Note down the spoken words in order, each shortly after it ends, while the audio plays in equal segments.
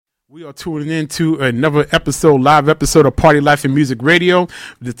We are tuning in to another live episode of Party Life and Music Radio.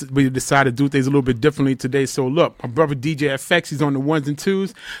 We decided to do things a little bit differently today. So look, my brother DJ FX, he's on the ones and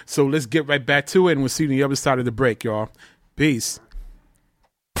twos. So let's get right back to it, and we'll see you on the other side of the break, y'all. Peace.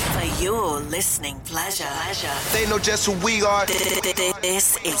 For your listening pleasure. They know just who we are.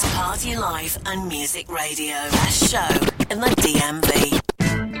 This is Party Life and Music Radio, a show in the DMV.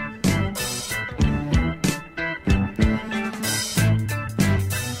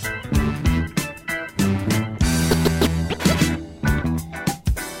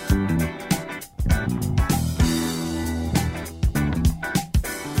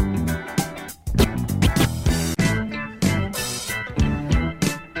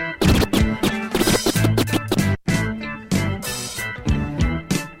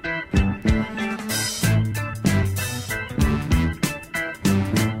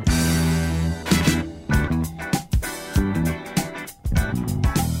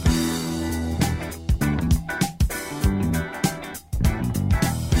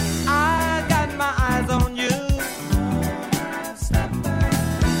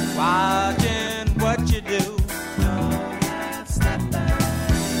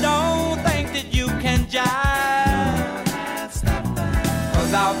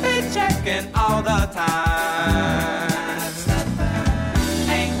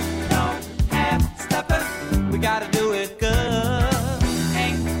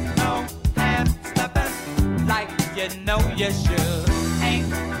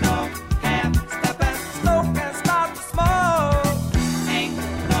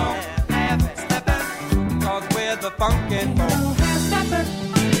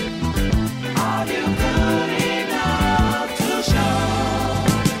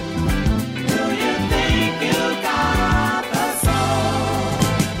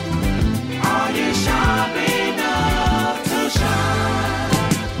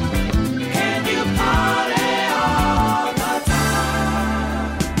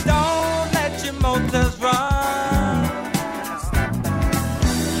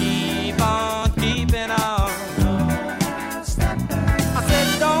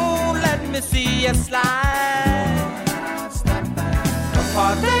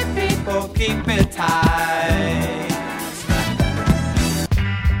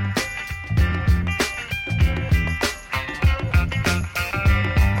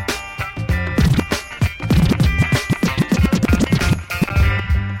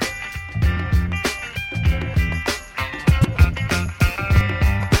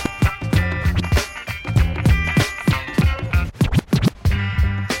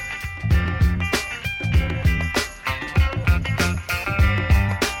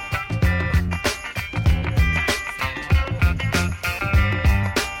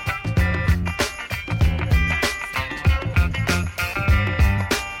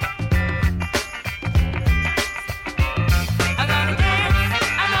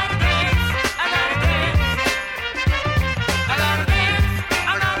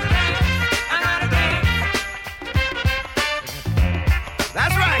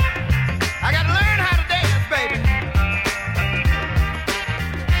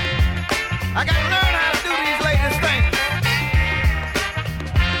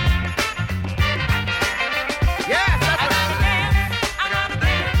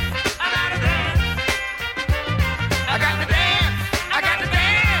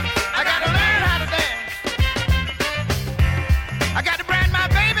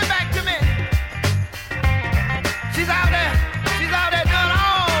 She's out there doing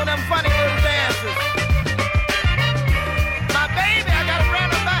all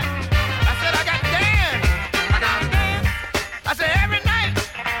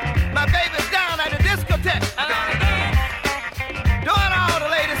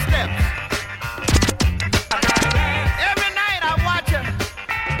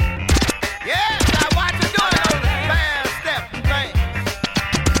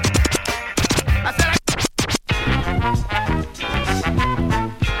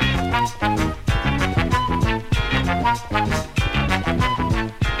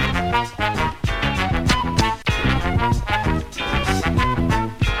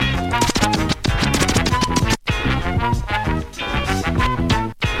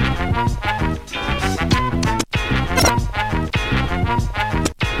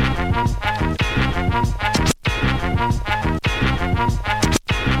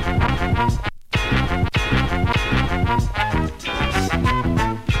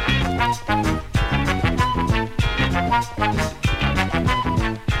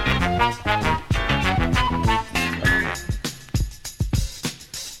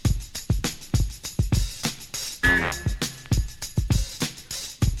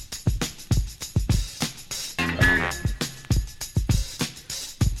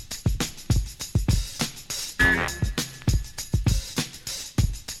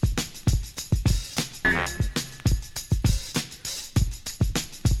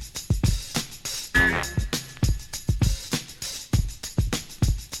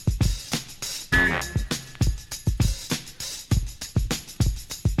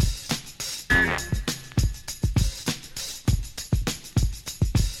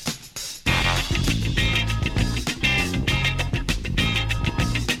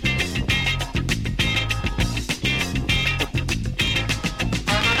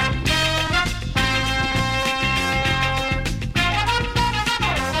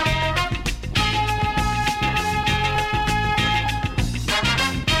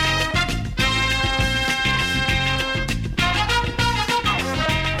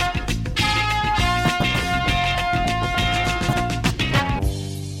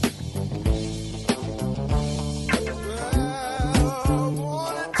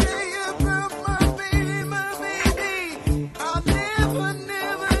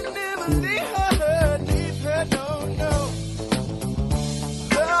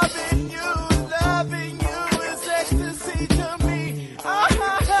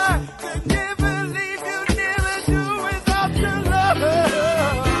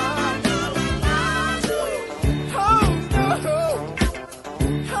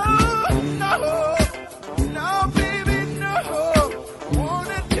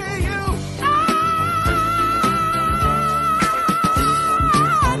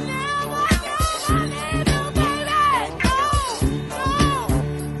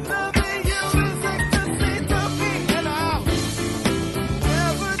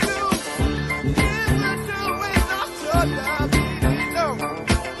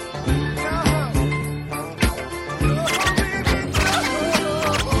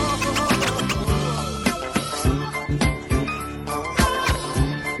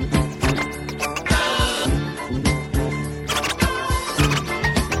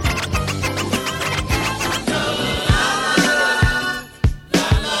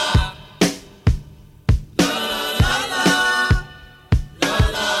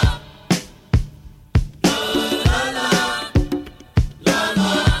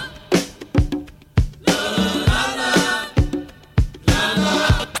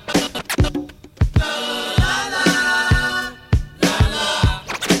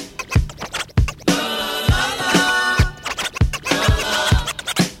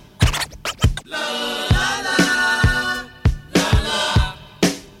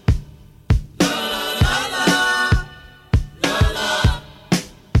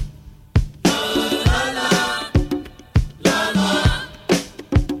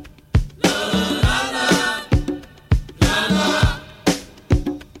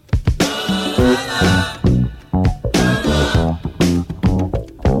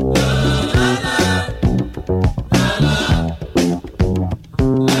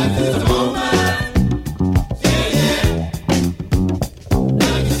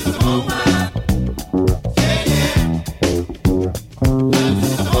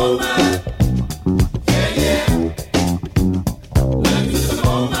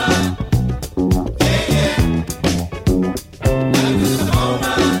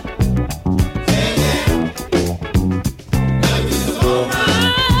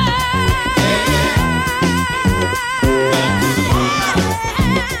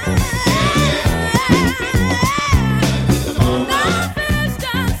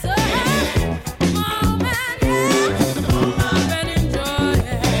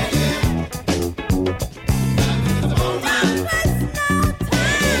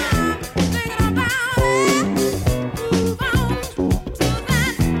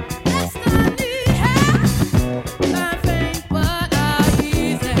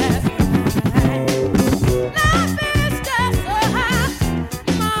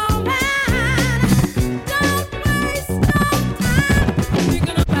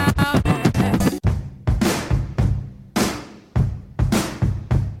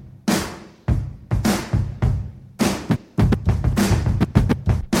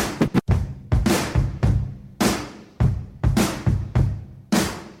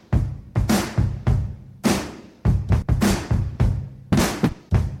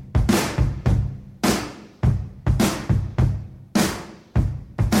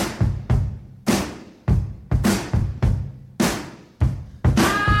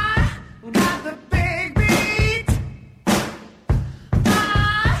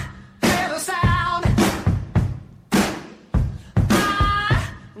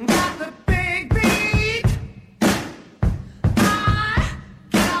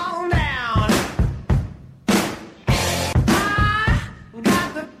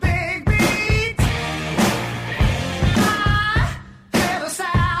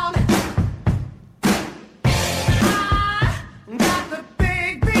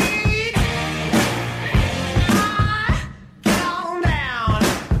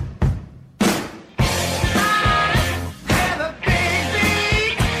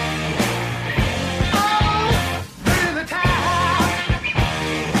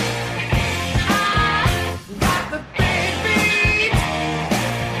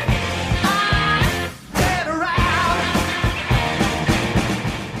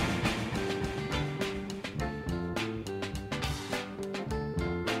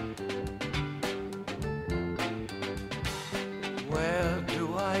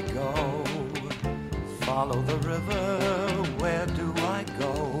Follow the river, where do I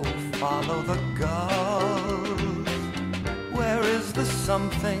go? Follow the gulls. Where is the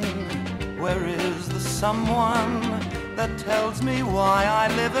something? Where is the someone that tells me why I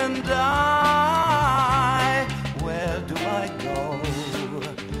live and die? Where do I go?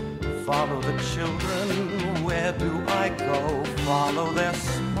 Follow the children, where do I go? Follow their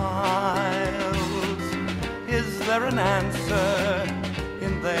smiles. Is there an answer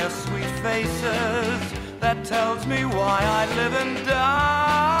in their sweet faces that tells me why I live and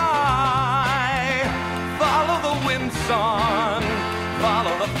die? Follow the wind song,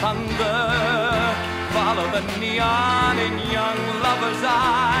 follow the thunder, follow the neon in young lovers'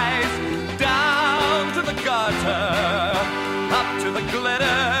 eyes, down to the gutter, up to the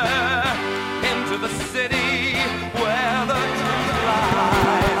glitter, into the city where the truth lies.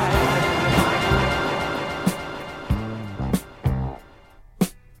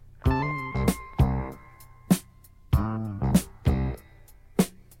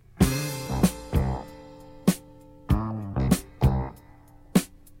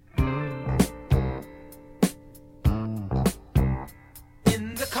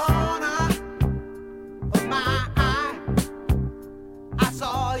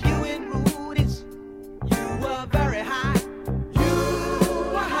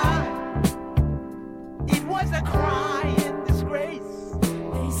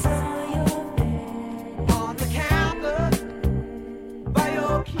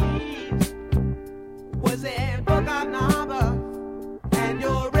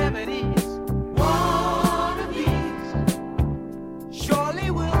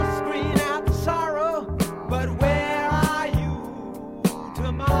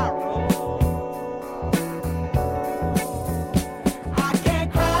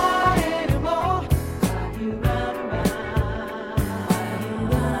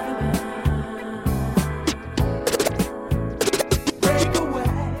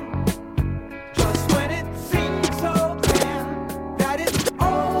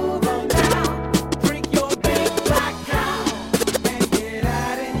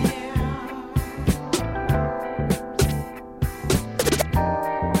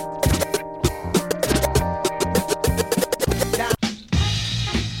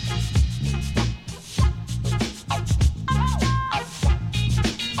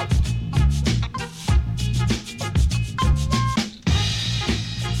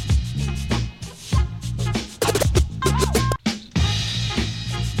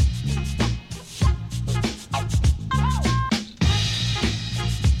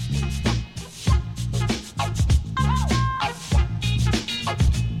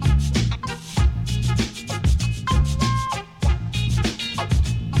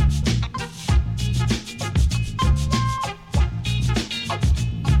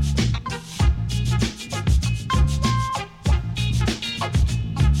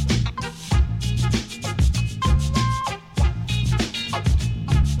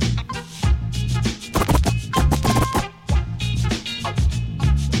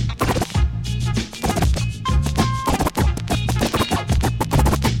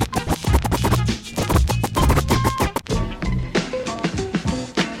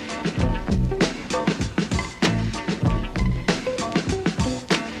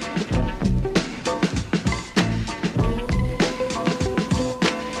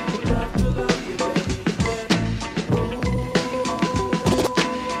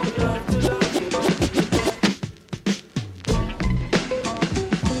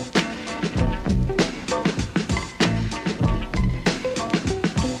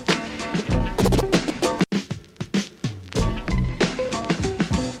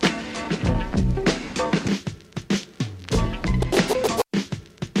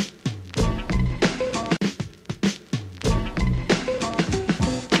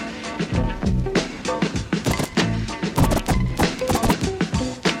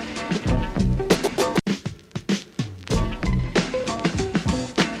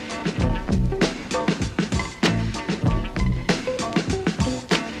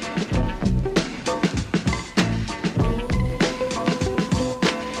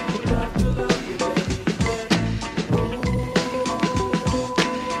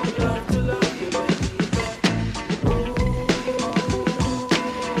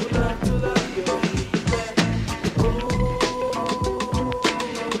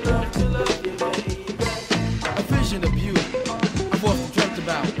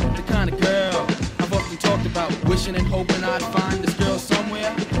 wishing and hoping I'd find this girl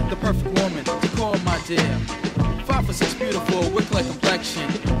somewhere, the perfect woman to call my dear. 5 for 6, beautiful, wick-like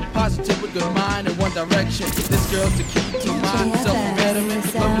complexion, positive with good mind in one direction. This girl's the key to my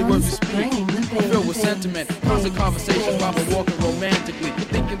self-betterment, lovely words to speak. filled with sentiment. Constant conversations while we're walking romantically.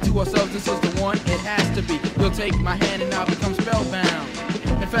 Thinking to ourselves, this is the one, it has to be. You'll take my hand and I'll become spellbound.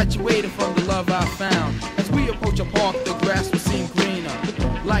 Infatuated from the love I found. As we approach a park, the grass will seem greener.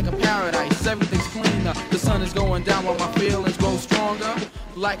 Like a paradise, everything's cleaner. The sun is going down while my feelings grow stronger.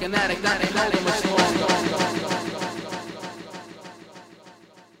 Like an addict, that ain't holding much longer.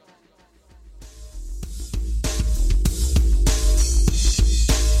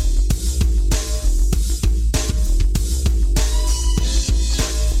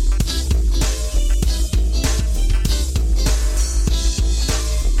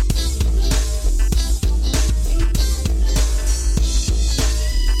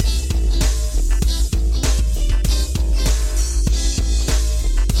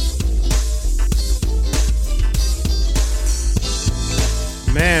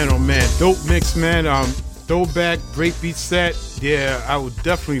 Dope mix, man. Throwback, breakbeat set. Yeah, I was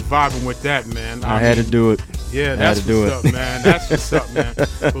definitely vibing with that, man. I had to do it. Yeah, that's what's up, man. That's what's up, man.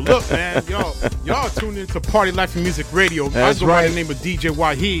 But look, man, y'all tuned into Party Life and Music Radio. That's I go by right. the name of DJ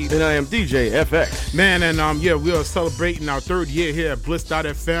Wahid. And I am DJ FX. Man, and yeah, we are celebrating our 3rd year here at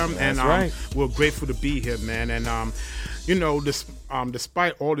Bliss.fm. And right. We're grateful to be here, man. And you know,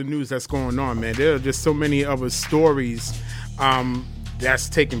 despite all the news that's going on, man, there are just so many other stories that's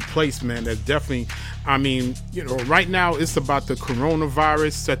taking place, man. That's definitely, I mean, you know, right now it's about the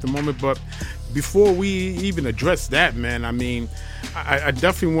coronavirus at the moment, but before we even address that, man, I mean, I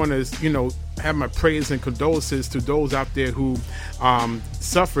definitely want to, you know, have my prayers and condolences to those out there who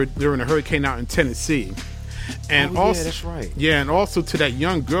suffered during a hurricane out in Tennessee. And also, yeah, that's right. Yeah, and also to that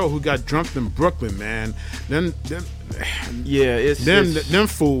young girl who got dumped in Brooklyn, man. Them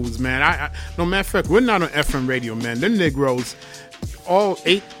fools, man. No matter of fact, we're not on FM radio, man. Them Negroes, all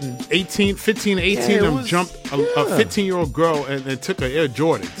 15, 18 of them jumped a 15-year-old girl and took her Air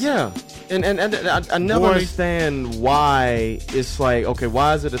Jordans. Yeah. And I never understand why it's like, okay,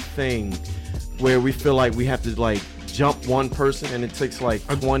 why is it a thing where we feel like we have to like jump one person and it takes like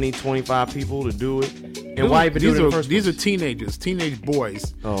 20, 25 people to do it? And why even do it in the first place? These are teenage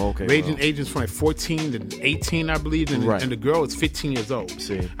boys. Oh, okay. Ranging ages from like 14 to 18, I believe, and the girl is 15 years old.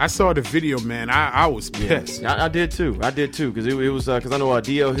 See, I saw the video, man. I was pissed. Yeah. I did too, because it was because I know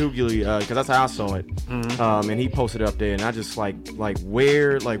DL Hughley, because that's how I saw it, and he posted it up there, and I just like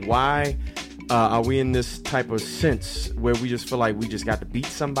where, like why are we in this type of sense where we just feel like we just got to beat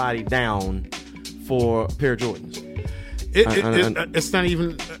somebody down for a pair of Jordans? It's not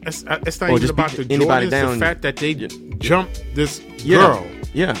even about the Jordans. Down. The fact that they jumped this girl,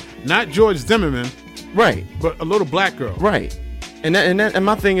 not George Zimmerman, right, but a little black girl, right. And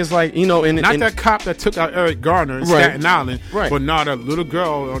my thing is like, you know, not that cop that took out Eric Garner in Staten Island, right, but not a little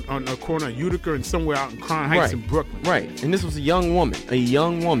girl on the corner of Utica and somewhere out in Crown Heights in Brooklyn, right. And this was a young woman.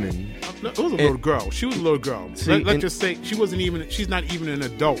 It was a little girl. She was a little girl. Let's just say she's not even an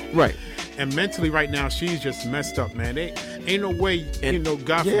adult, right. And mentally right now she's just messed up, man. Ain't no way, you know,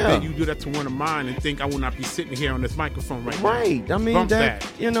 God forbid you do that to one of mine and think I will not be sitting here on this microphone right now. Right. I mean,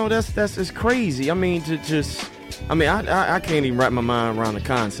 you know, that's it's crazy. I mean, I can't even wrap my mind around the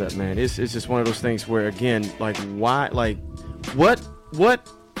concept, man. It's just one of those things where, again, like, why, like, what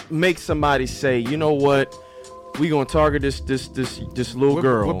makes somebody say, you know what, we gonna target this little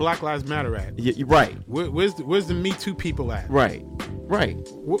girl? Where Black Lives Matter at? You're right. Where's the Me Too people at? Right.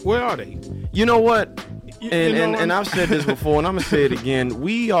 Where are they? You know what? And I've said this before, and I'm gonna say it again.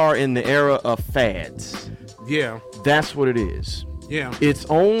 We are in the era of fads. Yeah. That's what it is. Yeah. It's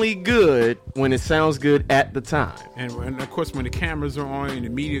only good when it sounds good at the time. And of course, when the cameras are on and the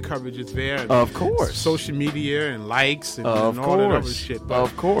media coverage is there. Of course. Social media and likes and all that other shit. But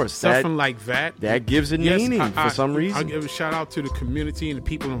of course. Something like that. That gives it meaning for some reason. I'll give a shout out to the community and the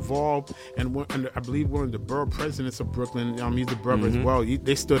people involved. And I believe one of the borough presidents of Brooklyn, he's a brother as well.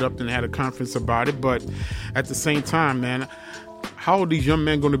 They stood up and had a conference about it. But at the same time, man, how are these young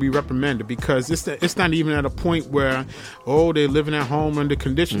men going to be reprimanded? Because it's not even at a point where, they're living at home under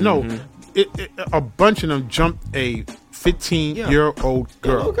conditions. No, a bunch of them jumped a 15-year-old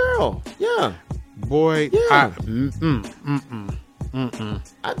girl. Little girl, yeah. Boy, yeah.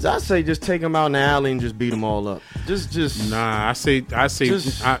 I'd say just take them out in the alley and just beat them all up. Nah. I say,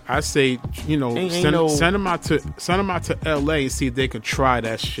 you know, send them out to L.A. and see if they can try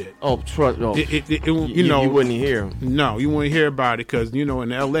that shit. Oh, trust. Oh, you know, you wouldn't hear. No, you wouldn't hear about it because, you know,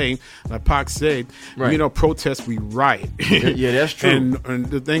 in L.A., like Pac said, you know, protests we riot. Yeah, that's true. And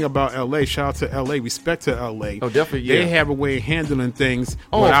the thing about L.A., shout out to L.A., respect to L.A. Oh, definitely. Yeah. They have a way of handling things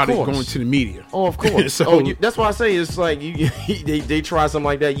without it going to the media. Oh, of course. So that's why I say it's like they try something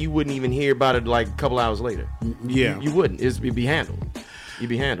like that, you wouldn't even hear about it like a couple hours later. Yeah. You wouldn't. It'd be handled. You'd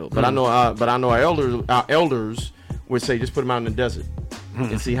be handled. But I know our elders would say just put them out in the desert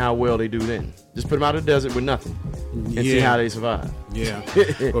and see how well they do then. Just put them out in the desert with nothing and see how they survive. Yeah.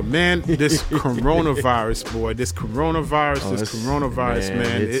 But man, this coronavirus, boy, this coronavirus,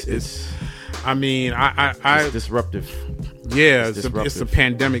 man, it's I mean, it's disruptive. Yeah, it's a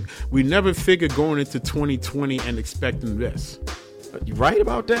pandemic. We never figured going into 2020 and expecting this. You're right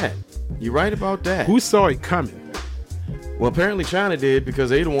about that. Who saw it coming? Well, apparently China did, because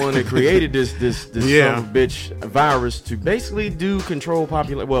they the one that created this son of a bitch virus to basically do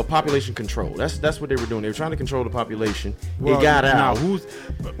population control. That's what they were doing. They were trying to control the population. It got out.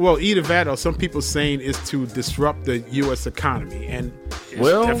 Either that or some people saying it's to disrupt the U.S. economy, and it's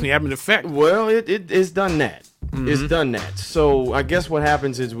definitely having an effect. Well, it's done that. Mm-hmm. It's done that. So I guess what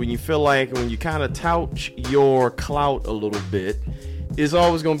happens is when you kind of tout your clout a little bit, is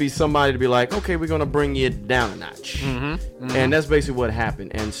always going to be somebody to be like, okay, we're going to bring you down a notch. And that's basically what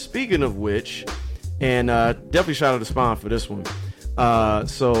happened. And speaking of which, and definitely shout out to Spawn for this one.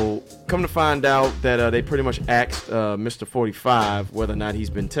 So come to find out that they pretty much asked Mr. 45 whether or not he's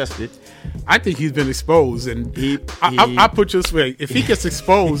been tested. I think he's been exposed, and I put you this way: if he gets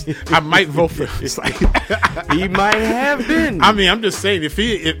exposed, I might vote for him. He might have been. I mean, I'm just saying, if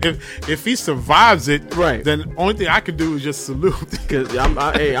he survives it, right, then the only thing I could do is just salute. Because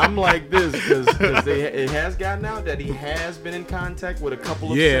I'm like this, because it has gotten out that he has been in contact with a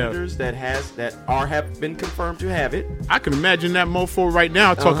couple of senators that have been confirmed to have it. I can imagine that mofo right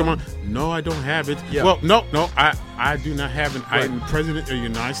now talking about, no, I don't have it. Yeah. Well, no, I do not have it. I am the president of the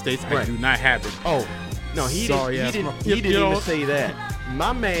United States. I do not have it. Oh, no, he didn't even say that.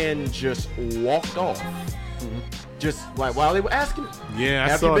 My man just walked off. Just like while they were asking him. Yeah,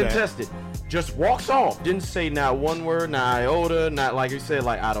 have you been tested? Just walks off. Didn't say not one word, not iota, not like you said,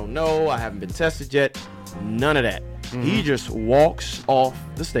 like, I don't know, I haven't been tested yet. None of that. He just walks off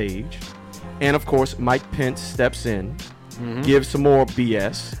the stage. And of course, Mike Pence steps in, gives some more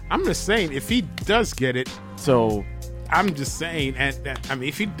BS. I'm just saying, if he does get it, so I'm just saying, and I mean,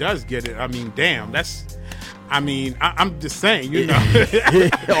 if he does get it, I mean, damn, that's. I mean, I'm just saying, you know.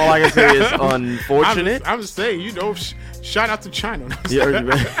 All I can say is unfortunate. I'm just saying, you know, shout out to China.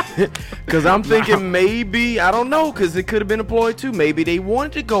 Because I'm thinking maybe, I don't know, because it could have been employed too. Maybe they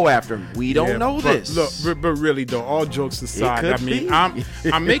wanted to go after him. We don't know this. Look, but really though, all jokes aside, I mean,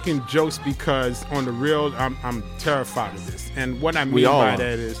 I'm making jokes because on the real, I'm terrified of this. And what I mean by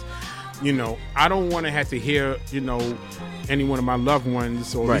that is, you know, I don't want to have to hear, you know, any one of my loved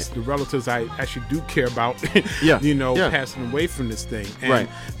ones or at least the relatives I actually do care about, passing away from this thing. And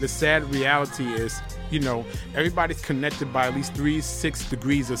the sad reality is, you know, everybody's connected by at least 3-6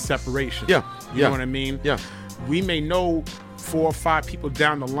 degrees of separation. You know what I mean? We may know 4 or 5 people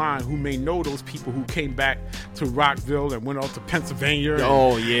down the line who may know those people who came back to Rockville and went off to Pennsylvania and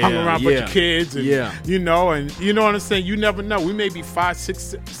hung around a bunch of kids and you know what I'm saying? You never know. We may be 5,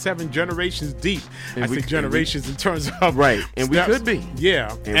 6, 7 generations deep. And I say generations in terms of and steps. we could be.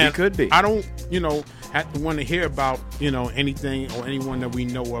 And we could be. I don't, you know, have to want to hear about, you know, anything or anyone that we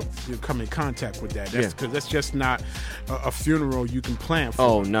know of come in contact with that. That's because that's just not a funeral you can plan for.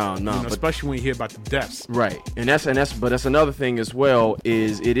 Oh no, you know, especially when you hear about the deaths. Right. And that's another thing as well,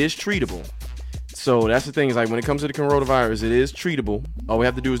 is it is treatable. So that's the thing, is like when it comes to the coronavirus, it is treatable. All we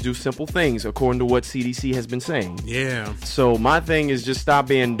have to do is do simple things according to what CDC has been saying. Yeah. So my thing is just stop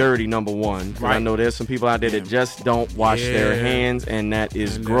being dirty, number one. I know there's some people out there that just don't wash their hands, and that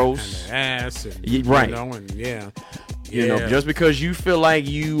is gross. And their ass. And, you know, just because you feel like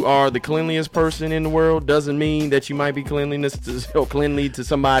you are the cleanliest person in the world doesn't mean that you might be cleanly to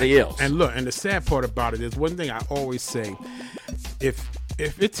somebody else. And look, and the sad part about it is, one thing I always say, if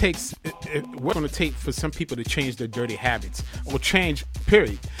it takes, what's going to take for some people to change their dirty habits or change,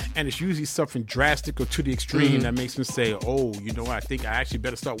 period. And it's usually something drastic or to the extreme that makes them say, oh, you know what, I think I actually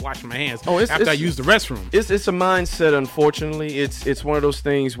better start washing my hands after I use the restroom. It's a mindset, unfortunately. It's one of those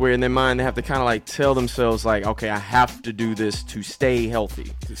things where in their mind they have to kind of like tell themselves like, okay, I have to do this to stay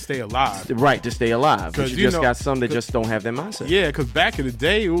healthy. To stay alive. Right, to stay alive. But you just got some that just don't have that mindset. Yeah, because back in the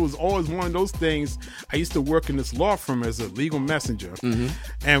day, it was always one of those things. I used to work in this law firm as a legal messenger.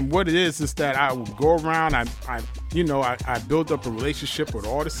 And what it is that I would go around, I built up a relationship with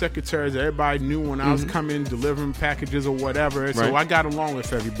all the secretaries. Everybody knew when I was coming, delivering packages or whatever. So I got along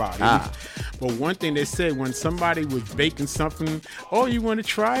with everybody. But one thing they said, when somebody was baking something, oh, you want to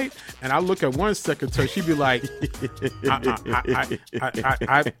try it? And I look at one secretary, she'd be like,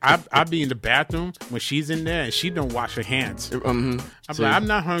 I be in the bathroom when she's in there and she don't wash her hands. I'm like, I'm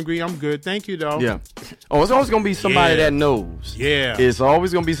not hungry. I'm good. Thank you, though. Yeah. Oh, it's always gonna be somebody that knows. Yeah. It's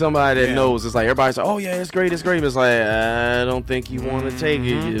always gonna be somebody that knows. It's like everybody's like, oh yeah, it's great, it's great. But it's like, I don't think you want to take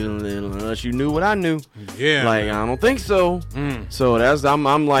it unless you knew what I knew. Yeah. Like, I don't think so. So that's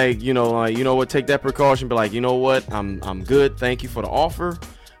I'm like, you know what, take that precaution. But like, you know what, I'm good. Thank you for the offer,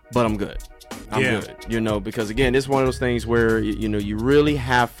 but I'm good. I'm good, because again, it's one of those things where, you really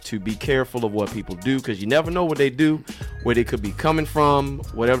have to be careful of what people do, because you never know what they do, where they could be coming from,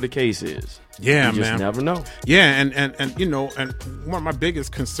 whatever the case is. Yeah, you just never know. Yeah, and one of my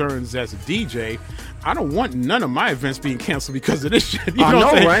biggest concerns as a DJ, I don't want none of my events being canceled because of this shit. You know what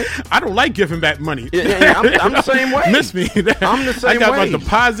I'm saying? Right? I don't like giving back money. Yeah, I'm the same way. Miss me. I'm the same way. I got my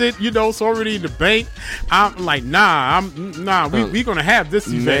deposit, it's already in the bank. I'm like, we gonna have this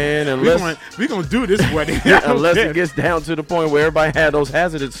event. Man, we gonna do this wedding. Unless it gets down to the point where everybody had those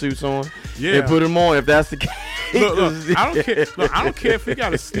hazardous suits on. Yeah. And put them on if that's the case. Look, I don't care. Look, I don't care if we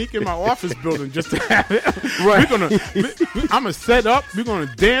got to sneak in my office building just to have it. Right. I'm gonna set up. We're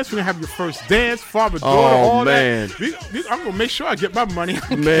gonna dance. We're gonna have your first dance, father, daughter, all man. that. I'm gonna make sure I get my money.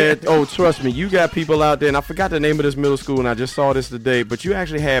 Man, trust me, you got people out there, and I forgot the name of this middle school, and I just saw this today. But you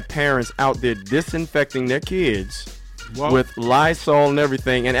actually had parents out there disinfecting their kids. Whoa. With Lysol and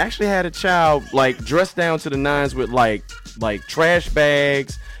everything, and actually had a child like dressed down to the nines with like trash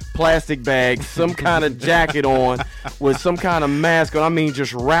bags, plastic bags, some kind of jacket on, with some kind of mask on. I mean,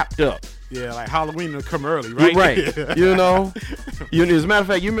 just wrapped up. Yeah, like Halloween will come early, right? Right. As a matter of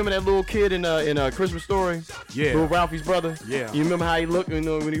fact, you remember that little kid in Christmas Story? Yeah. Little Ralphie's brother? Yeah. You remember how he looked, when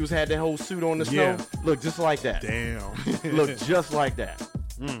he had that whole suit on the snow? Look just like that. Damn. Look just like that.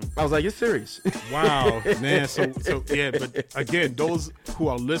 I was like, you're serious. Wow, man. So yeah, but again, those who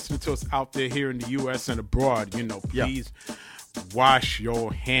are listening to us out there here in the U.S. and abroad, please wash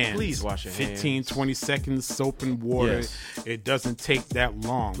your hands. Please wash your 15, 20 seconds, soap and water. Yes. It doesn't take that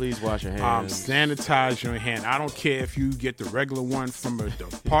long. Please wash your hands. Sanitize your hand. I don't care if you get the regular one from a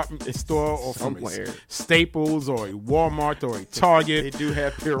department store or from a Staples or a Walmart or a Target. They do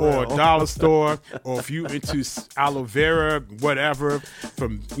have Purell. Or a dollar store, or if you into aloe vera, whatever,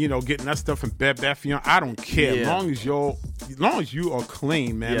 from getting that stuff from Bed Bath & Beyond. I don't care. Yeah. As long as you are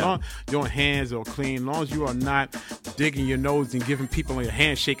clean, man. Yeah. Long your hands are clean. As long as you are not digging your nose and giving people a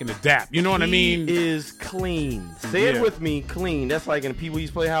handshake and a dap. You know what I mean? He is clean. Say it with me, clean. That's like in the Pee Wee's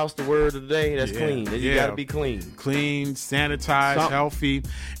Playhouse, the word of the day. That's clean. You got to be clean. Clean, sanitized, healthy.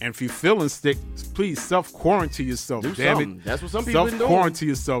 And if you're feeling sick, please self-quarantine yourself. Do Damn something. it. That's what some people do. Self-quarantine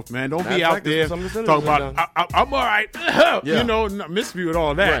yourself, man. Don't be out there talking about, I'm all right. Miss me with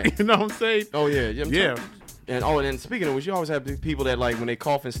all that. Right. You know what I'm saying? Oh, yeah. Yeah. And speaking of which, you always have people that, like, when they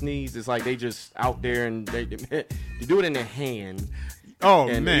cough and sneeze, it's like they just out there and they do it in their hand. Oh,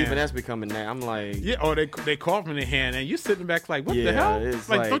 and man. even that's becoming that. I'm like... Yeah, or they cough in their hand, and you're sitting back like, what the hell?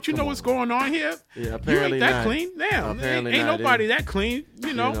 Like, don't you know what's going on here? Yeah, apparently you ain't that not. clean? Damn, apparently ain't nobody that clean,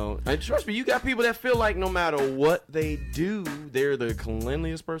 And trust me, you got people that feel like no matter what they do, they're the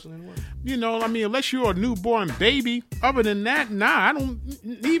cleanliest person in the world. Unless you're a newborn baby. Other than that, I don't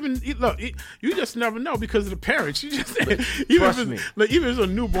even... Look, you just never know because of the parents. You just... even if it's a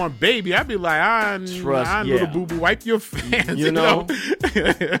newborn baby, I'd be like, little boo-boo, wipe your hands, you know?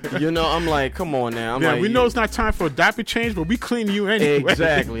 I'm like, come on now. We know it's not time for a diaper change, but we clean you anyway.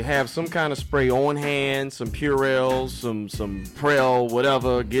 Exactly. Have some kind of spray on hand, some Purell, some Prel,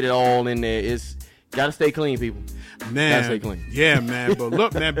 whatever. Get it all in there. It's gotta stay clean, people. Man, gotta stay clean. Yeah, man. But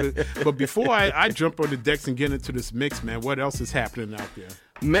look, man. But before I jump on the decks and get into this mix, man, what else is happening out there?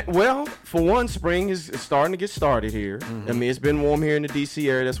 Well, for one, spring is starting to get started here. I mean, it's been warm here in the D.C.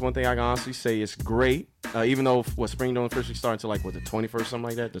 area. That's one thing I can honestly say. It's great. Even though spring don't officially start until the 21st, something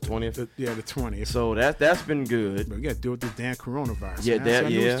like that, the 20th. The 20th. So that's been good. But we got to deal with this damn coronavirus. Yeah, man. I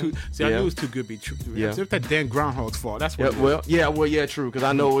knew it was too good to be true. Yeah. It's that damn groundhog's fault. That's what. True. Because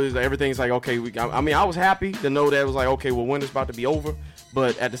I know everything's like okay. I was happy to know that it was like okay, well, winter's about to be over.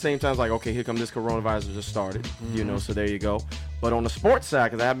 But at the same time, it's like okay, here come this coronavirus just started. So there you go. But on the sports side,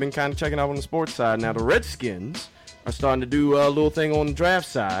 because I've been kind of checking out on the sports side now, the Redskins are starting to do a little thing on the draft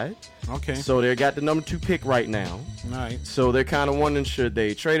side. Okay. So they got the number 2 pick right now. Right. So they're kind of wondering, should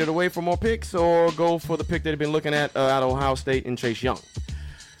they trade it away for more picks or go for the pick they've been looking at out of Ohio State and Chase Young?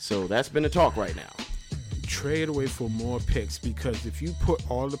 So that's been the talk right now. Trade away for more picks, because if you put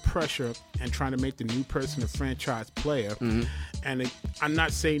all the pressure and trying to make the new person a franchise player, and I'm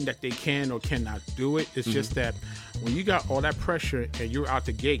not saying that they can or cannot do it. It's just that when you got all that pressure and you're out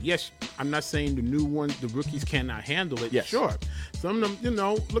the gate, yes, I'm not saying the new ones, the rookies cannot handle it. Yes. Sure. Some of them,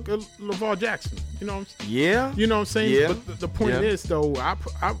 look at LaVar Jackson. You know what I'm saying? Yeah. You know what I'm saying? Yeah. But the point is, though,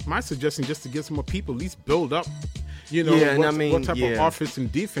 my suggestion just to get some more people, at least build up you know, Yeah, and what, I mean, what type of yeah. offense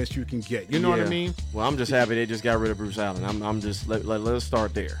and defense you can get. You know what I Yeah. mean? Well, I'm just happy they just got rid of Bruce Allen. I'm just let us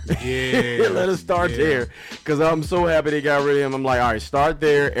start there. Yeah. Let us start there, because I'm so happy they got rid of him. I'm like, all right, start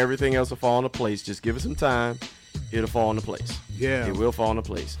there. Everything else will fall into place. Just give it some time. It'll fall into place. Yeah. It will fall into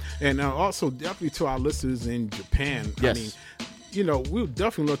place. And also, definitely to our listeners in Japan. Yes. I mean, you know, we would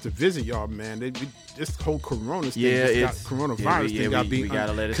definitely love to visit y'all, man. This whole Corona thing, Yeah, just got, coronavirus thing got to be we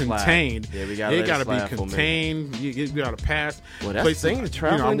gotta let it slide. contained. Yeah, we gotta It let got it to slide be for a minute. contained. You got to pass. Well, that's the thing. The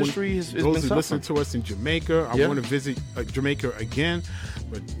travel I want- industry has been those who listen suffering. to us in Jamaica, I Yeah. want to visit Jamaica again,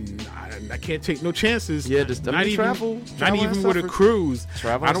 but I can't take no chances. Yeah, just- I not mean, even, travel not has even with a suffered. cruise.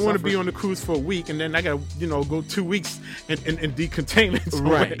 Travel I don't has want to be suffered. on the cruise for a week and then I got to, go 2 weeks in decontainment.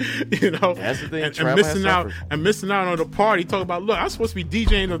 somewhere, Right. You know, That's the thing, and travel has missing out suffered. and missing out on the party. Talk about, look, I'm supposed to be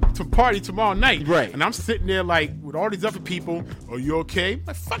DJing to party tomorrow night, Right. And I'm sitting there like with all these other people. Are you okay?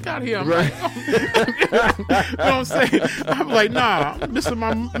 Like, fuck out of here, I'm Right. like, you know what I'm saying? I'm like, nah, I'm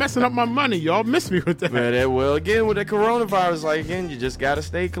messing up my money, y'all. Miss me with that. Man, well, again, with the coronavirus, like, again, you just got to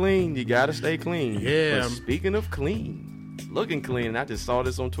stay clean. You got to stay clean. Yeah. But speaking of clean, looking clean, and I just saw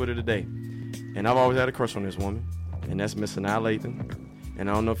this on Twitter today, and I've always had a crush on this woman, and that's Miss Sanaa Lathan. And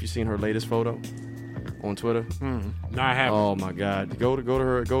I don't know if you've seen her latest photo on Twitter. No, I haven't. Oh my God! Go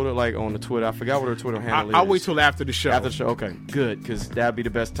to like on the Twitter. I forgot what her Twitter handle is. I'll wait till after the show. After the show, okay, good, because that'd be the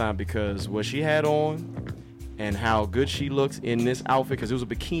best time, because what she had on and how good she looks in this outfit, because it was a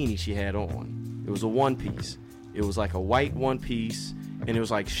bikini she had on. It was a one piece. It was like a white one piece, and it was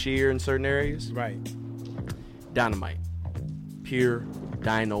like sheer in certain areas. Right. Dynamite, pure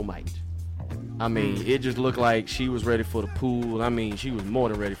dynamite. I mean, it just looked like she was ready for the pool. I mean, she was more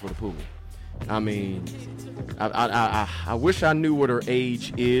than ready for the pool. I mean, I wish I knew what her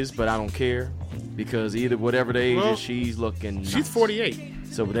age is, but I don't care, because either whatever the age Well, is, she's looking. She's nice. 48.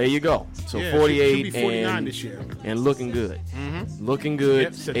 So there you go. So Yeah, 48 she'll be 49 and, this year. and looking good. Looking good.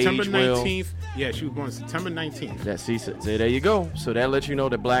 Yep, September age well. 19th. Yeah, she was born September 19th. That see, so there you go. So that lets you know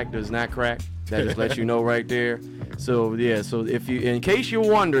that black does not crack. That just lets you know right there. So yeah, so if you, in case you're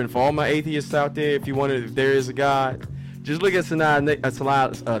wondering, for all my atheists out there, if you wonder if there is a God, just look at Sanaa.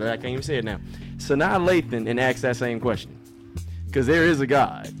 I can't even say it now. Sanaa Lathan, and ask that same question, because there is a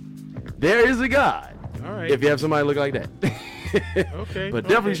God. There is a God. All right. If you have somebody look like that. Okay. But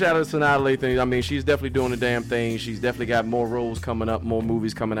definitely okay. shout out to Sanaa Lathan. I mean, she's definitely doing the damn thing. She's definitely got more roles coming up, more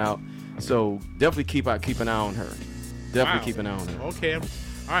movies coming out. So definitely keep an eye on her. Definitely Wow. keep an eye on her. Okay. All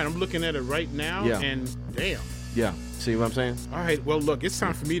right, I'm looking at it right now, Yeah. and damn. Yeah. See what I'm saying? All right, well, look, it's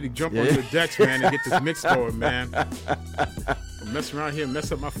time for me to jump Yeah. on the decks, man, and get this mix going, man. I'm messing around here,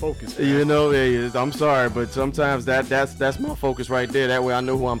 mess up my focus, man. You know, I'm sorry, but sometimes that's my focus right there. That way I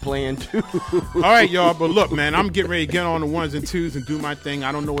know who I'm playing to. All right, y'all, but look, man, I'm getting ready to get on the ones and twos and do my thing.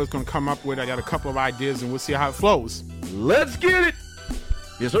 I don't know what it's going to come up with. I got a couple of ideas, and we'll see how it flows. Let's get it.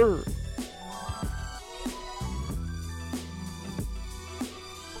 Yes, sir.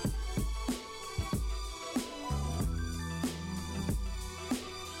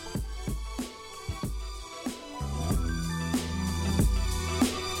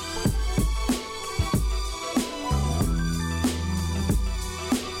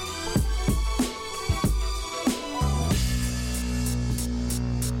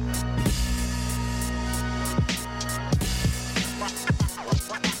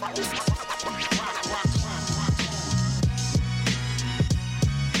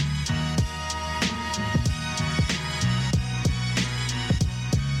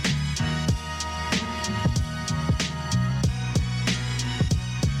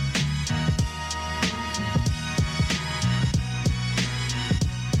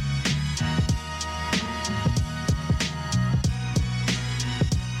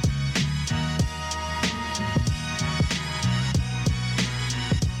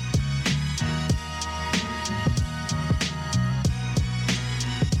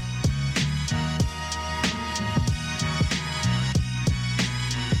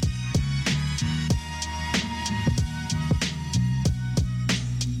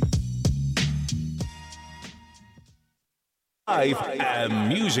 Live and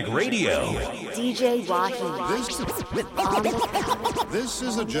Music Radio. DJ Wahi. This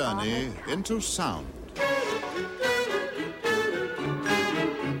is a journey into sound.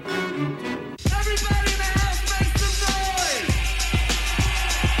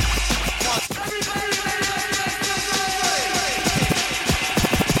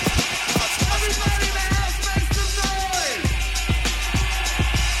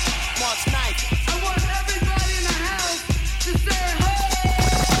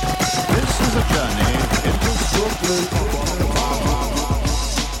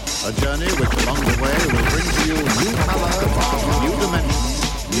 A journey which along the way will bring New color, new dimension,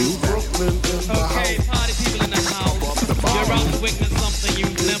 new Brooklyn in the Okay, house. party people in the house. You're about to witness something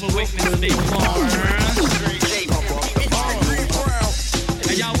you've never witnessed before.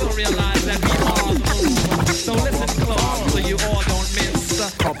 And y'all will realize that we are the move. So listen close so you all don't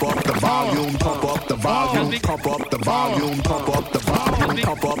miss. Pump up the volume, pump up the volume, pump up the volume, pump up the volume,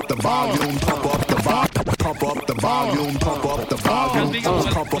 pump up the volume, pump up the volume, pump up the volume, pump up the volume,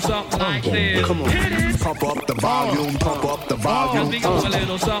 pump up something like this. Come on, pump up the volume, pump up the volume. We go a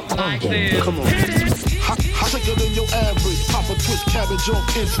little something like this. Come on. Sicker than your average, pop a twist, cabbage on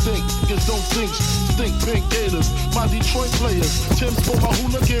instinct. Niggas don't think, stink, pink gators. My Detroit players, Tim's for my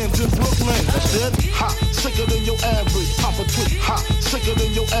hooligans in Brooklyn. That's it. Hot, sicker than your average, pop a twist. Hot, sicker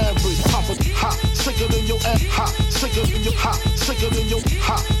than your average, pop a hot, sicker than your hot, sicker than your hot, sicker than your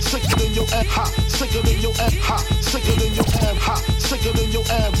hot, sicker than your hot, sicker than your hot, sicker than your hot, sicker than your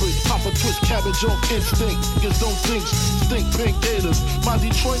average. Pop a twist, cabbage on instinct. Niggas don't think, stink, pink gators. My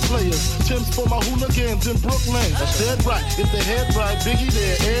Detroit players, Tim's for my hooligans in Brooklyn. That's dead right. If they head right, Biggie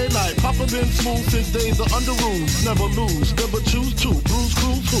there every night. Papa been smooth since days of under rules. Never lose, never choose to. Bruise,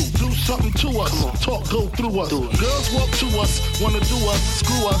 cruise, who? Do something to us. Talk, go through us. Girls walk to us, wanna do us,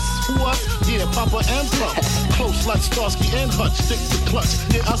 screw us. Who us? Yeah, Papa and Plum. Close like Starsky and Hutch. Stick the clutch.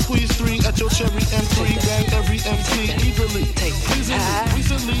 Yeah, I squeeze 3 at your cherry M3. Bang every MC easily.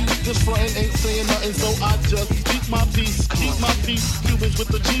 Recently, just frontin' ain't saying nothing, so I just keep my peace. Keep my peace. Cubans with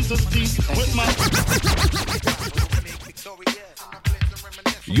the Jesus piece. With my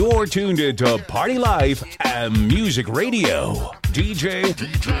You're tuned into Party Life and Music Radio. DJ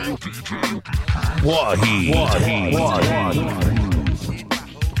Wahid. What's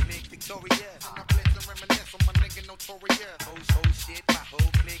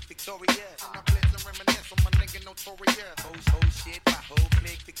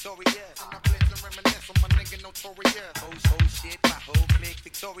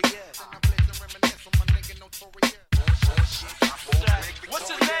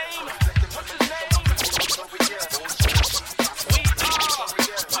his name? What's his name?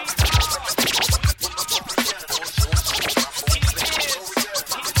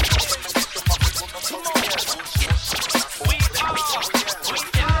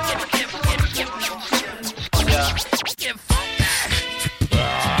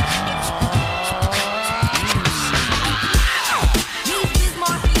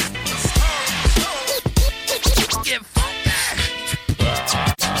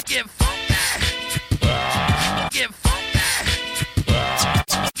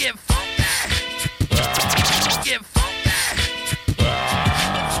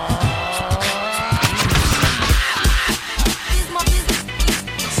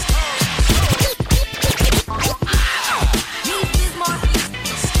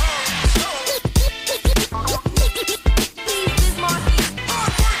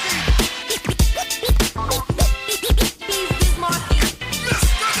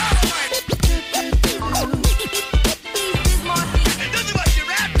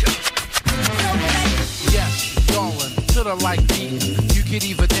 like me. You could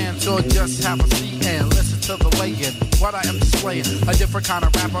either dance or just have a seat and listen to the lay-in. What I am displaying, a different kind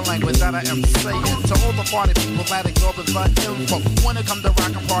of rapper language that I am saying. To all the party people that ignore the info. When it comes to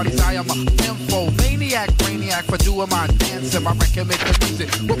rockin' parties, I am a info maniac, brainiac for doing my dancing. My record make the music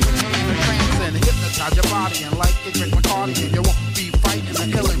will put you in a trance and hypnotize your body. And like it drink McCarty, and you won't be fighting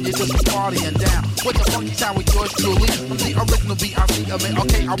and killing, you're just partying down. With the funky sound with yours truly, from the original B.I.C. I mean,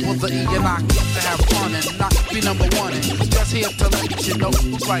 okay, I was the E and I get to have fun and not be number one. And just here to let you know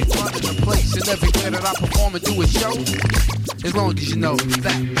who's like running the place. And everywhere that I perform and do a show, as long as you know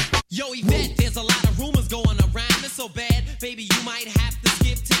that. Yo, Yvette, there's a lot of rumors going around. It's so bad, baby, you might have to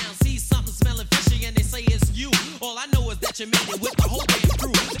skip town. See something smelling fishy and they say it's you. All I know is that you made it with the whole damn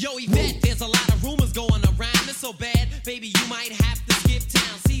crew. Yo, Yvette, there's a lot of rumors going around. It's so bad, baby, you might have to skip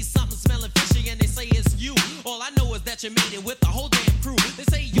town. See something smelling fishy and they say it's you. All I know is that you made it with the whole damn crew. They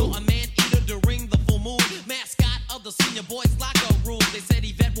say you're a man eater during the full moon. Mascot of the senior boys locker room. They said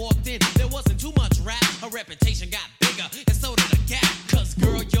Yvette walked in, there wasn't too much rap. Her reputation got bigger and so did the gap. Cause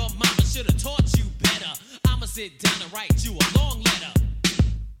girl, your mama should've taught you better. I'ma sit down and write you a long letter.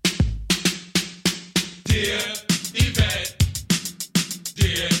 Dear Yvette,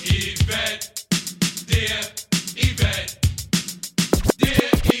 dear Yvette, dear Yvette, dear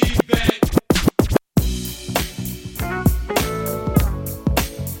Yvette.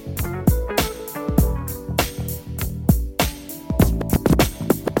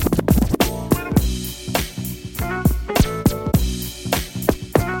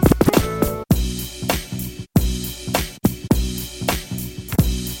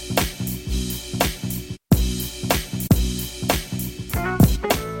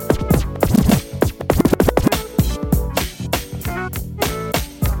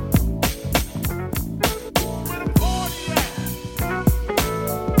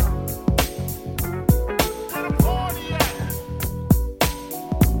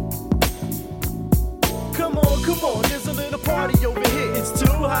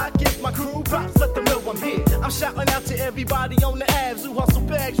 everybody on the abs who hustle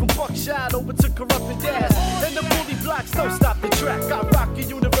bags from Buckshot over to Corrupt and Dash. And the bully blocks don't stop the track. I rock your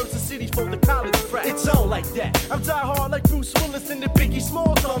universities for the college track. It's all like that. I'm die hard like Bruce Willis and the Biggie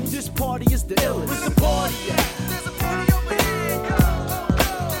Smalls. This party is the illest. Where's the party at? There's a party over here.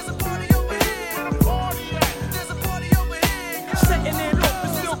 There's a party over here. Party at? There's a party over here. Setting it up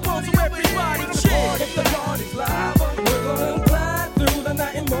and still going to everybody. Cheer. If the party's live, we're gonna glide through the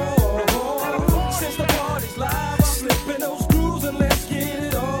night and more. Since the party's live, I'm slipping those grooves and let's get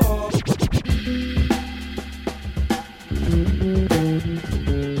it on.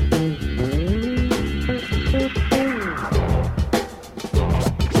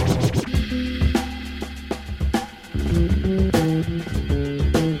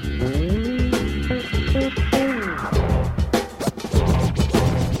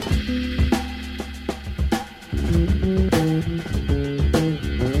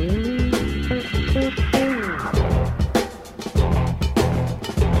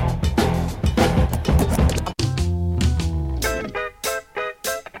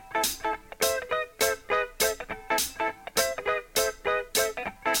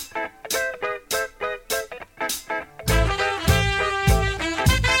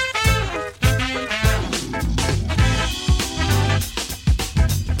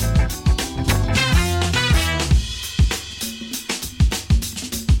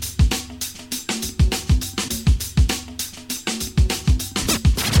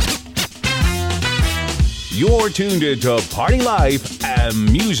 You're tuned into Party Life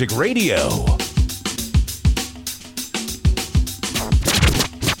and Music Radio.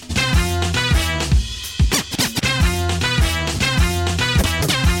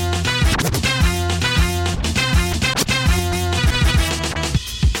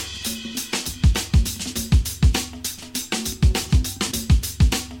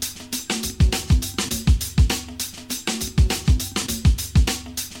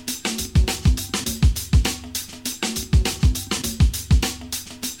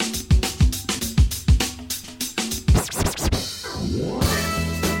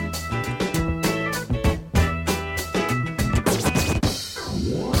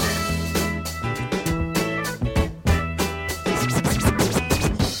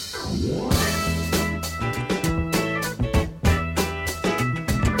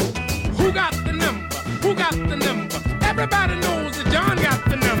 Everybody knows that John got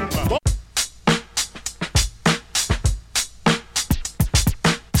the number.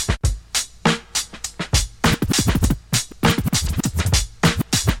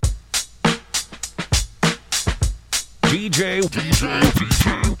 DJ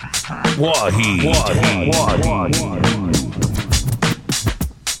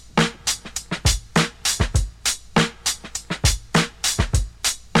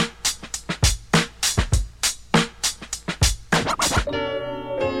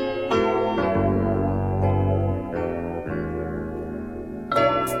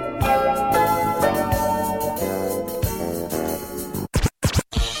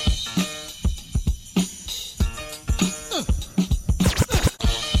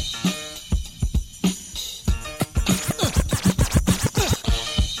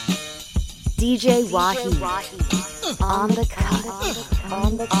Wahid. DJ Wahid on the cut.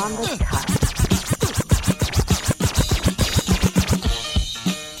 On the cut.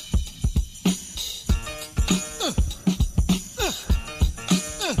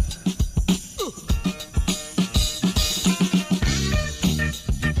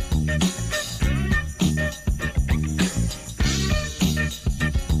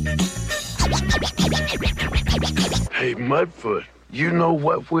 Hey, Mudfoot. You know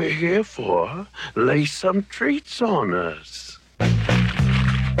what we're here for. Lay some treats on us.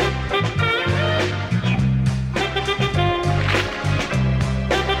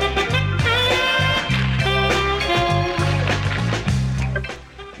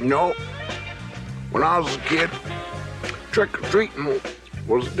 No. When I was a kid, trick-or-treating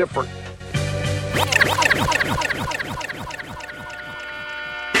was different.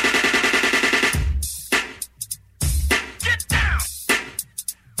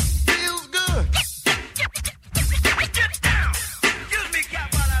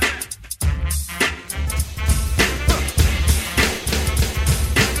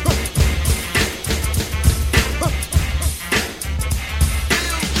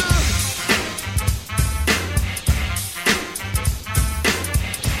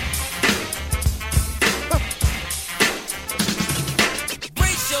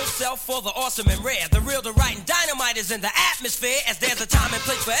 For the awesome and rare, the real, the right, and dynamite is in the atmosphere. As there's a time and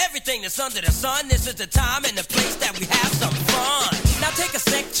place for everything that's under the sun. This is the time and the place that we have some fun. Now take a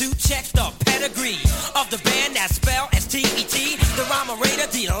sec to check the pedigree of the band that spell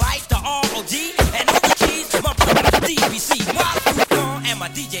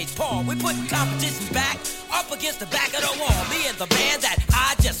against the back of the wall. Me and the band that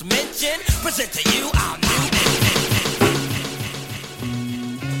I just mentioned present to you our new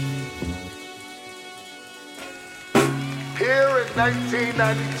Here in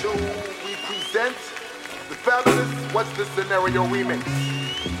 1992, we present the fabulous What's the Scenario remix.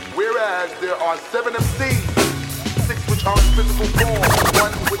 Whereas there are 7 MCs, 6 which are in physical form,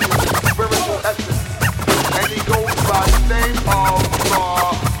 1 which is in spiritual essence. And he goes by the name of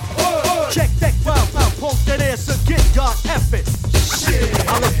Check that rhyme, punk that ass again, God F it. Shit,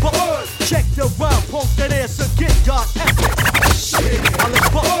 I'll check the rhyme, punk that ass again, God F it. Shit, I'll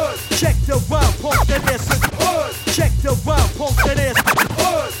check the rhyme, punk that ass again. Check the rhyme, punk that ass.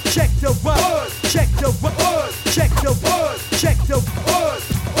 Check the rhyme, check the rhyme, check the rhyme, check the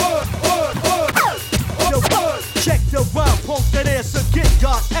check the rhyme, punk that ass again,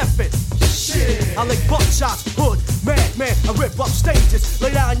 God F it. Shit, I like buckshots, hood, man, I rip up stages,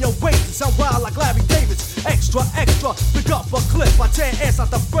 lay down your wages, I'm wild like Larry Davis. Extra, pick up a clip, I tear ass out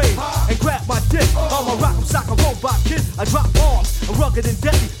the frame and grab my dick. I'm a rock'em sock'em robot kid, I drop bombs, I'm rugged and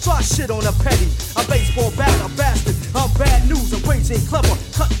deadly, so I shit on a petty. I'm baseball bat, a bastard, I'm bad news, I'm crazy and clever,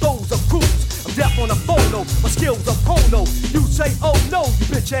 cut those of crews. I'm deaf on a phono, my skills are porno. You say, oh no, you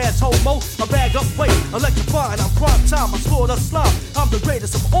bitch ass homo. I bag up weight, electrifying, I'm prime time, I slaughter slime. I'm the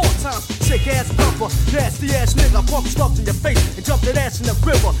greatest of all time, sick ass bumper, nasty ass nigga. I pump slugs in your face and dump that ass in the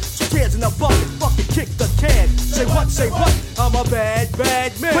river. Two tears in the bucket, fucking kick the can. Say what, I'm a bad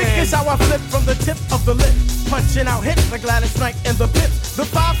man. Quick is how I flip from the tip of the lip. Punching out hits like Gladys Knight in the pips. The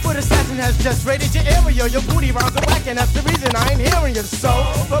 5-foot assassin has just raided your area. Your booty rounds are whack and that's the reason I ain't hearing you. So,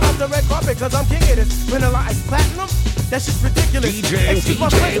 pull up the red carpet cause I'm king of this. Vanilla Ice Platinum? That shit's ridiculous. Excuse my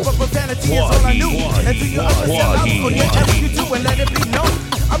French, but profanity is all I knew. And do you understand how to whatever you do and let it be known?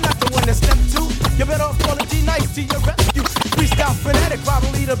 I'm not the one to step to. You better call it D-Nice to your rescue. Freestyle fanatic,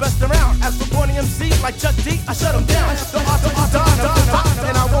 probably the best around. As for corny MC like Chuck D, I shut him down. The art of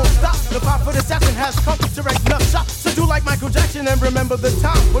and I won't stop. The 5-foot assassin has come to wreck enough shop. So do like Michael Jackson and remember the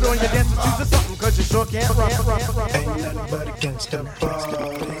time. Put on your dancing shoes or something, cause you sure can't run.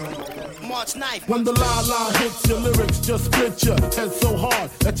 March 9th. When the la hits your lyrics, just split ya. Head so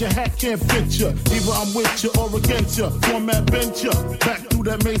hard that your hat can't fit ya. Either I'm with you or against ya. Format bent ya. Back through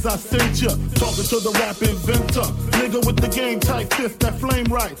that maze I sent ya. Talking to the rap inventor. Nigga with the game type fifth, that flame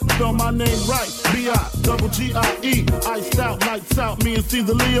right. Spell my name right. B-I-double-G-I-E. Iced out, lights out, me and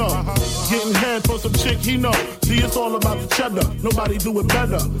Caesar Leo. Getting head for some chick he know. See, it's all about the cheddar. Nobody do it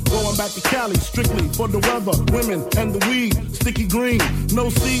better. Going back to Cali, strictly for the weather. Women and the weed. Sticky green. No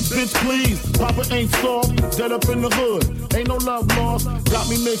seeds, bitch, please. Papa ain't soft, dead up in the hood. Ain't no love lost, got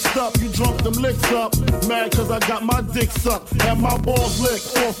me mixed up. You drunk them licks up. Mad cause I got my dick sucked. Have my balls licked,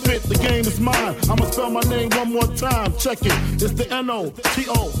 forfeit, the game is mine. I'ma spell my name one more time, check it. It's the N-O-T-O-R-I-O-U-S.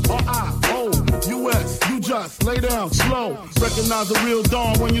 You just lay down slow. Recognize a real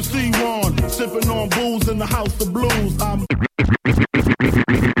dawn when you see one. Sipping on booze in the house of blues. I'm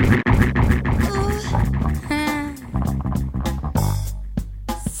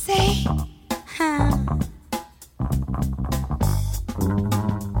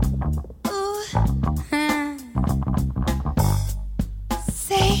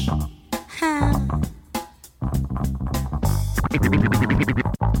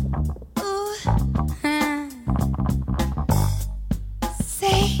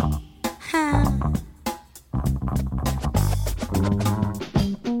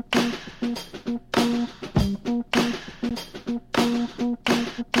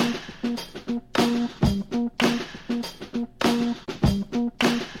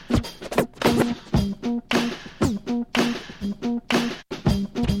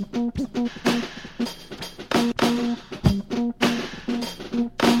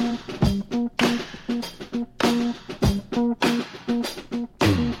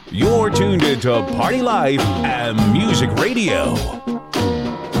You're tuned into Party Life and Music Radio.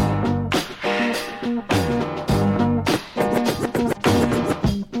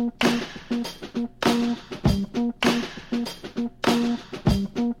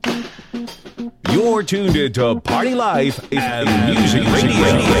 You're tuned into Party Life and Music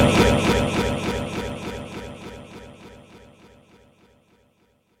Radio.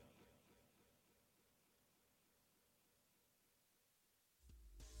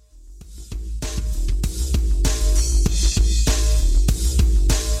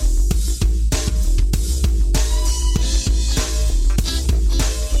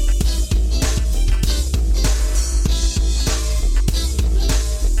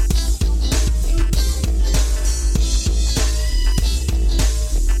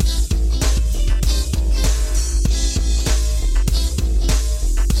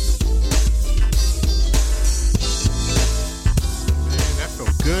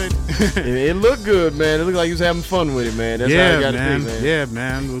 good. It looked good, man. It looked like he was having fun with it, man. That's how it got to be, man. Yeah,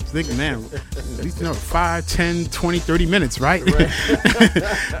 man. I was thinking, man, at least 5, 10, 20, 30 minutes, right? Do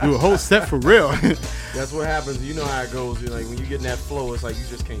a whole set for real. That's what happens. You know how it goes. Like when you get in that flow, it's like you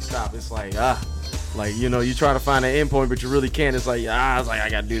just can't stop. It's like like you try to find an endpoint, but you really can't. It's like it's like I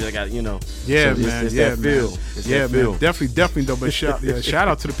got to do this. I got Yeah, so man. It's yeah, that man. feel. It's yeah, that man. feel. Definitely though. But shout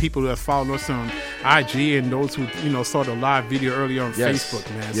out to the people that follow us on IG and those who saw the live video earlier on Facebook,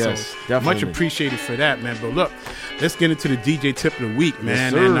 man. Yes, so definitely. much appreciated for that, man. But look, let's get into the DJ tip of the week,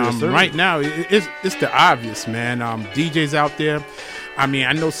 man. Yes, sir, and yes, sir. right now it's the obvious, man. DJs out there. I mean,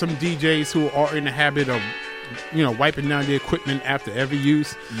 I know some DJs who are in the habit of wiping down the equipment after every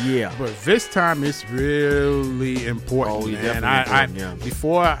use. Yeah. But this time it's really important, man.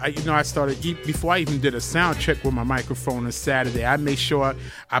 Before I started, before I even did a sound check with my microphone on Saturday, I made sure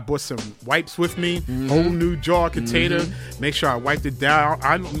I brought some wipes with me, whole new jar container, make sure I wiped it down.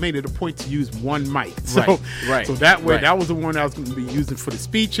 I made it a point to use one mic. So that way, that was the one I was going to be using for the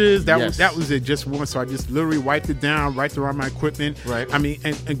speeches. That was it, just one. So I just literally wiped it down, wiped around my equipment. Right. I mean,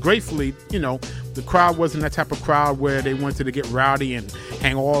 and gratefully, the crowd wasn't that type of crowd where they wanted to get rowdy and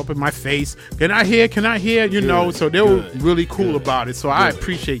hang all up in my face. Can I hear? So they were really cool about it. So I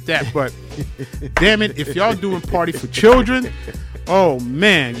appreciate that. But damn it, if y'all doing party for children, oh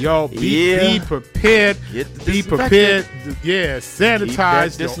man, y'all be prepared. Be prepared.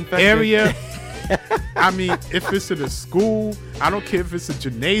 Sanitize the area. I mean, if it's in a school, I don't care if it's a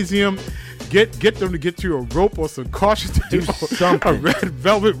gymnasium. Get them to get you a rope or some caution tape. Do something. A red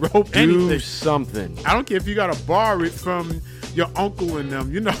velvet rope. Anything. Do something. I don't care if you got to borrow it from your uncle and them,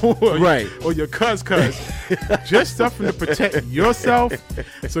 or your cuz. Just something to protect yourself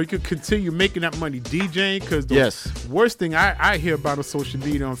so you can continue making that money DJing. Because the worst thing I hear about on social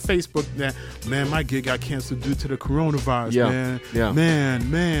media, on Facebook, that, man, my gig got canceled due to the coronavirus,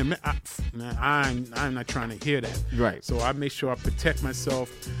 man. I'm not trying to hear that. Right. So I make sure I protect myself,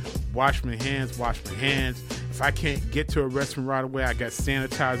 wash my hands. If I can't get to a restroom right away, I got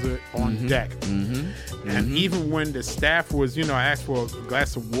sanitizer on deck. And even when the staff was, I asked for a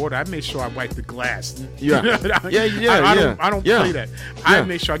glass of water, I made sure I wiped the glass. I don't play that. I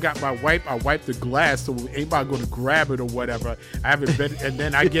make sure I got my wipe. I wipe the glass so anybody go to grab it or whatever. I have it ready, and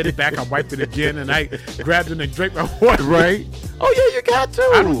then I get it back. I wipe it again, and I grab it and drink my water. Right. Oh yeah, you got to.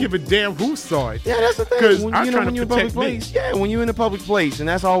 I don't give a damn who saw it. Yeah, that's the thing. Because When I'm you're trying in to a public protect me. place. Yeah, when you're in a public place, and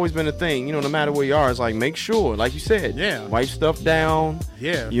that's always been a thing. No matter where you are, it's like make sure, like you said, wipe stuff down.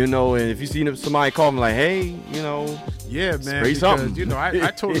 Yeah. And if you see somebody call me like, hey, Yeah, man. spray Because, something.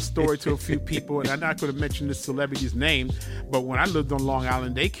 I told a story to a few people, and I'm not going to mention this celebrity's name, but when I lived on Long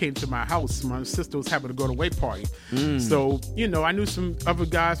Island, they came to my house. My sister was having to go to a way party. So, I knew some other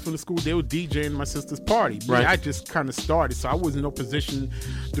guys from the school. They were DJing my sister's party. Right. I just kind of started, so I was in no position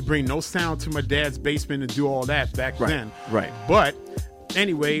to bring no sound to my dad's basement and do all that back then. Right. But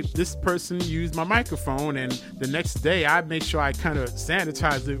anyway, this person used my microphone, and the next day I made sure I kind of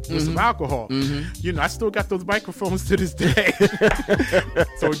sanitized it with some alcohol. I still got those microphones to this day.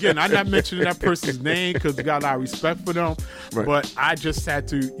 So again, I'm not mentioning that person's name because we got a lot of respect for them. Right. But I just had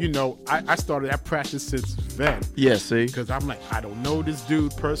to, I started that practice since then. Yeah, see? Because I'm like, I don't know this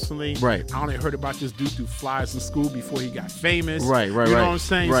dude personally. Right. I only heard about this dude through flies in school before he got famous. Right. You know what I'm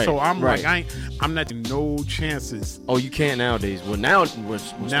saying? Right, So I'm right. like, I'm not taking no chances. Oh, you can't nowadays. Well,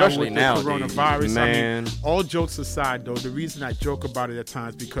 especially Now with the nowadays, coronavirus, man. I mean, all jokes aside, though, the reason I joke about it at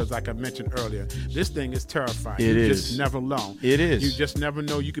times because, like I mentioned earlier, this thing is terrifying. It you is. just never know. It is. You just never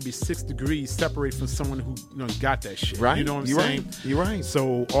know. You could be 6 degrees separate from someone who got that shit. Right. You know what I'm You're saying? right. You're right.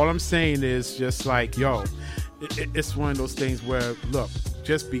 So all I'm saying is just like, it's one of those things where, look,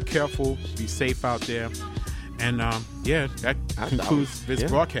 just be careful, be safe out there. And that concludes this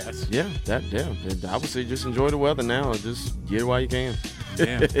broadcast. Yeah, I would say just enjoy the weather now. Just get it while you can.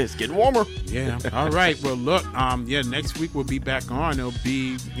 Yeah. It's getting warmer. Yeah. All right. Well, look. Next week we'll be back on. It'll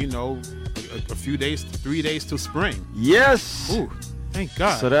be a few days, 3 days till spring. Yes. Ooh. Thank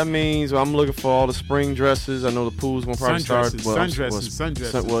God. So that means I'm looking for all the spring dresses. I know the pools won't probably start.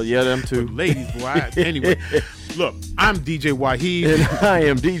 Sundresses. Well, yeah, them too. Ladies, boy. Anyway, look, I'm DJ Wahid. And I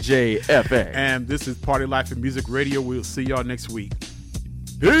am DJ FX. And this is Party Life and Music Radio. We'll see y'all next week.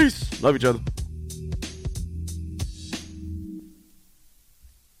 Peace. Love each other.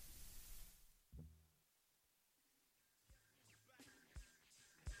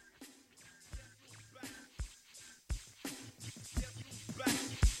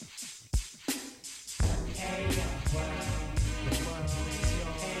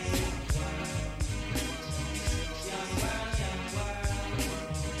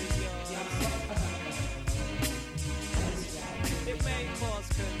 It may cause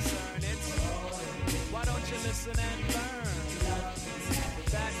concern. It's why don't you listen and learn?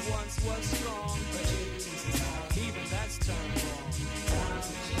 That once was strong, but even that's turned wrong.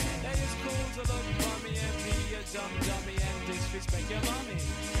 Hey, it's cool to look bummy and be a dumb dummy and disrespect your mommy.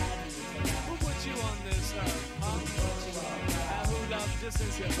 Who put you on this earth, huh? And who loved you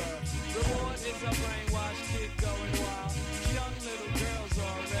since your birth? Reward is a brainwashed kid going wild. Young little girls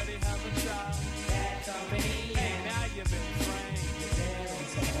already have a child. Hey, now you've been framed,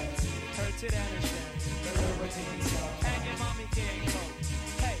 hurted and ashamed, and your mommy can't cope.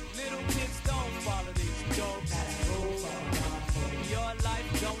 Hey, little kids don't follow these dopes. Your life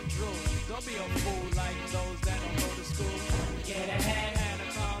don't drool. Don't be a fool like those that don't go to school. Get ahead and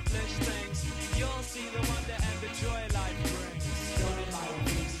accomplish things. You'll see the wonder and the joy life brings.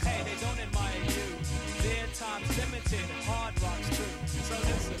 Hey, they don't admire you. Their time's limited, hard rock's true. So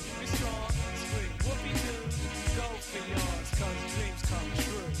listen, be strong, scream, whoopie-doo. Go for yours, cause dreams come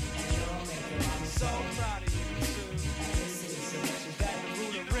true. I'm so proud of you too. That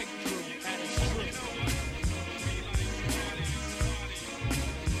Ruler Rick crew, and it's true.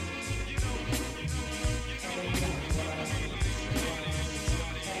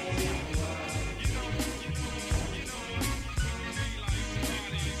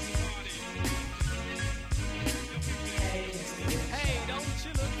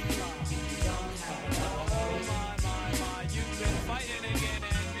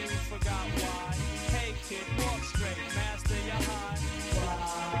 Kid, walk straight, master your high.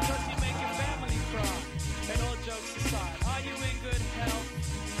 Because you make your family cry. And all jokes aside, are you in good health?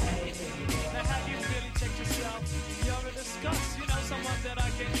 Now have you really checked yourself? You're a disgust, you know someone that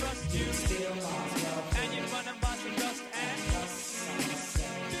I can trust you. And you're running by some dust and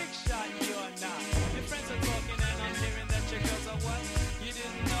big shot you're not. Your friends are talking and I'm hearing that your girls are what? You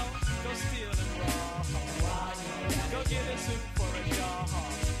didn't know? Go steal and raw. Go get a suit for a job.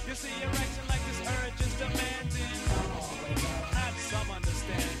 You see you're acting like this urge is demanding. Have some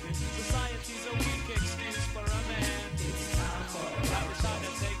understanding. Society's a weak excuse for a man. I was trying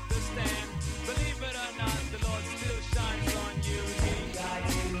to take the stand. Believe it or not, the Lord still shines on you.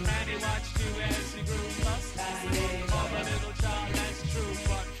 And he watched you as you grew plus. Of a little child, that's true.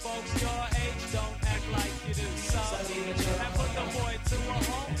 But folks your age don't act like you do. So, and put the boy to a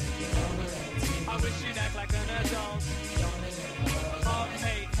home. I wish you'd act like an adult. Oh,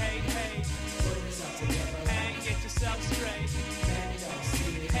 hey, hey, hey. And get yourself straight.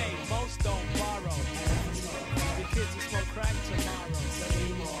 Hey, most don't borrow. Your kids will smoke crack tomorrow.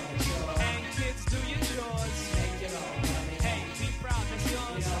 And kids, do your chores. Hey, be proud, that's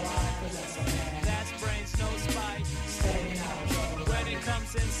yours. That's brains, no spite. When it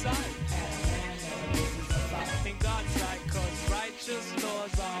comes inside. In God's sight, cause righteous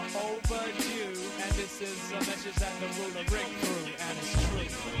laws are overdue. And this is a message that the Ruler Rick crew, and it's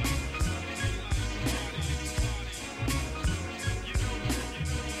true.